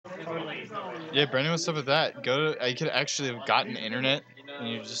Yeah, Brendan, what's up with that? You could actually have gotten internet, and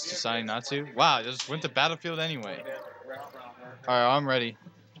you're just deciding not to. Wow, I just went to Battlefield anyway. All right, I'm ready.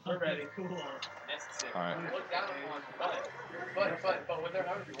 We're ready. Cool. All right.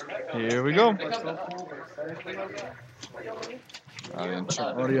 Here we go. I didn't check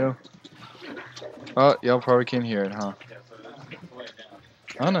audio. Oh, y'all probably can't hear it, huh?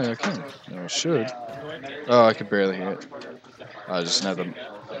 Oh no, I can. No, I should. Oh, I could barely hear it. I just have the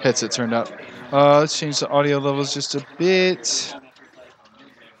headset turned up. Let's change the audio levels just a bit.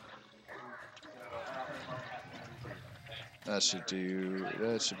 That should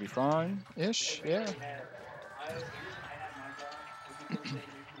be fine-ish, yeah.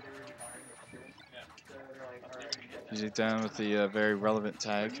 DickDown with the very relevant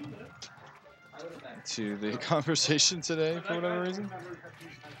tag to the conversation today for whatever reason.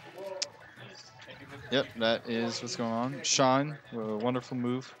 Yep, that is what's going on. Shine, a wonderful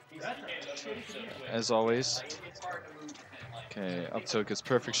move, as always. Okay, up tilt gets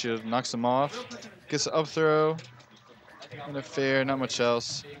perfect shield, knocks him off, gets the up throw, and a fair, not much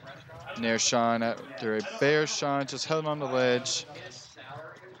else. Nair shine after a bear shine, just held on the ledge.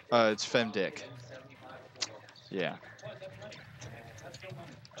 It's Femdick. Yeah.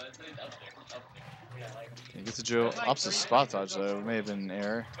 He gets a drill. Opposite spot dodge though. It may have been an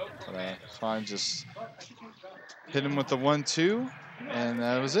error. But fine, just hit him with the 1-2, and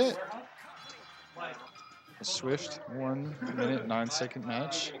that was it. A swift 1 minute 9-second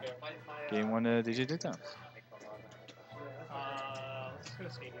match. Game 1 to DJ DickDown.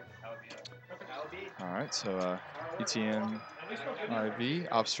 Alright, so ETMIV,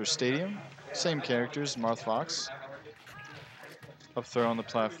 Ops Stadium. Same characters, Marth Fox. Up throw on the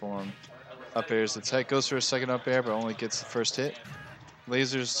platform. Up air's the tech, goes for a second up air, but only gets the first hit.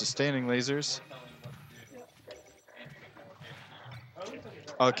 Lasers, sustaining lasers.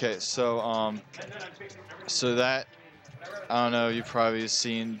 Okay, so that, I don't know, you've probably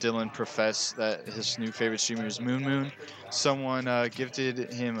seen Dylan profess that his new favorite streamer is Moon. Someone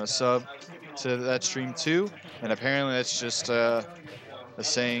gifted him a sub to that stream too, and apparently that's just a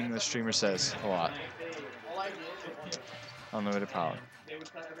saying the streamer says a lot. Unlimited power.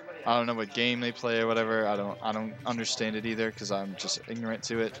 I don't know what game they play or whatever. I don't understand it either because I'm just ignorant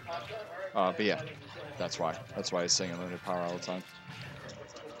to it. But yeah, that's why. That's why he's saying unlimited power all the time.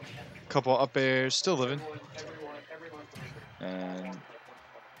 Couple up airs, still living. And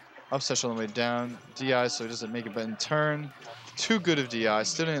up session on the way down. DI, so he doesn't make a button turn. Too good of DI.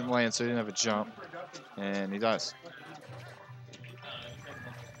 Still didn't land, so he didn't have a jump. And he dies.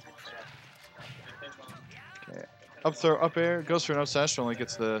 Okay. Up throw, up air, goes for an up smash, only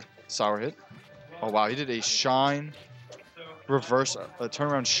gets the sour hit. Oh wow, he did a shine, reverse, a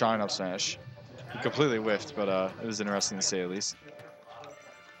turnaround shine up smash. He completely whiffed, but it was interesting to say at least.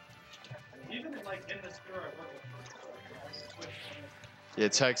 Yeah,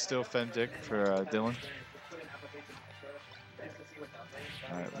 tag still Femdick for Dylan.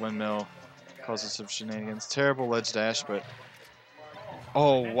 Alright, windmill causes some shenanigans. Terrible ledge dash, but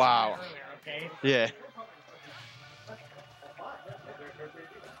oh wow. Yeah.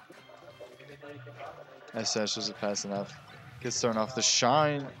 That dash wasn't fast enough. Gets thrown off the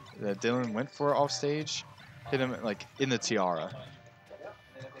shine that Dylan went for off stage. Hit him like in the tiara.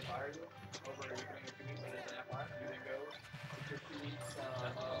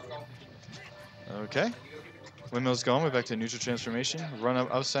 Okay. Windmill's gone. We're back to neutral transformation. Run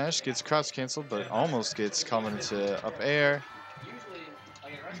up smash. Gets crouch canceled, but almost gets common into up air.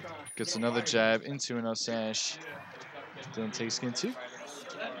 Gets another jab into an up smash. Dylan takes skin 2.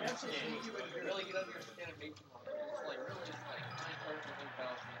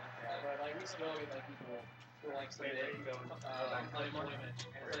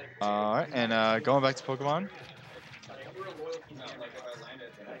 Alright, and going back to Pokemon.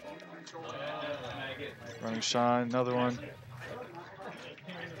 Running shine, another one.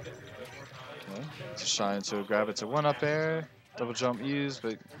 Okay, to shine to grab it to 1 up air. Double jump used,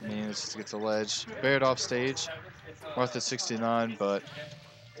 but means to get to ledge. Bared off stage. Marth at 69, but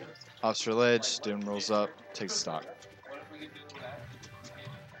opts for ledge. Dylan rolls up, takes stock.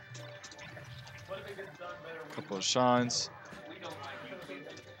 Couple of shines.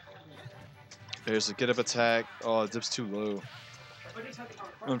 There's a get up attack. Oh, it dips too low.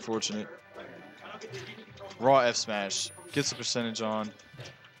 Unfortunate. Raw F smash. Gets the percentage on.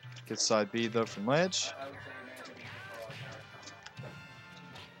 Gets side B though from ledge.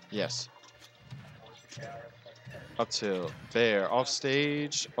 Yes. Up tilt. Bear off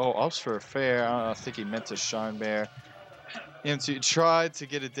stage. Oh, ups for a fair. I think he meant to shine bear. EMT tried to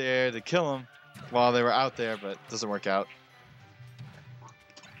get it there to kill him while they were out there, but doesn't work out.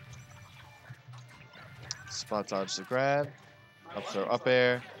 Spot dodge the grab. Up throw, up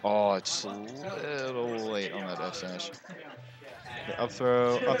air. Oh, just a little late on that F smash. Okay, up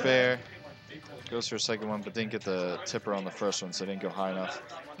throw, up air. Goes for a second one, but didn't get the tipper on the first one, so didn't go high enough.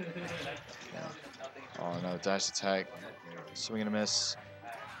 Okay. Oh no, dash attack. Swing and a miss.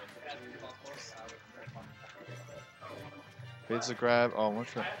 Fades the grab. Oh, went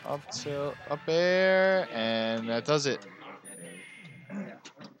for up tilt, up air, and that does it.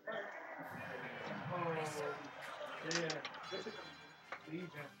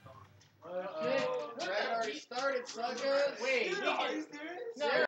 Red already started, suckers. Wait, no,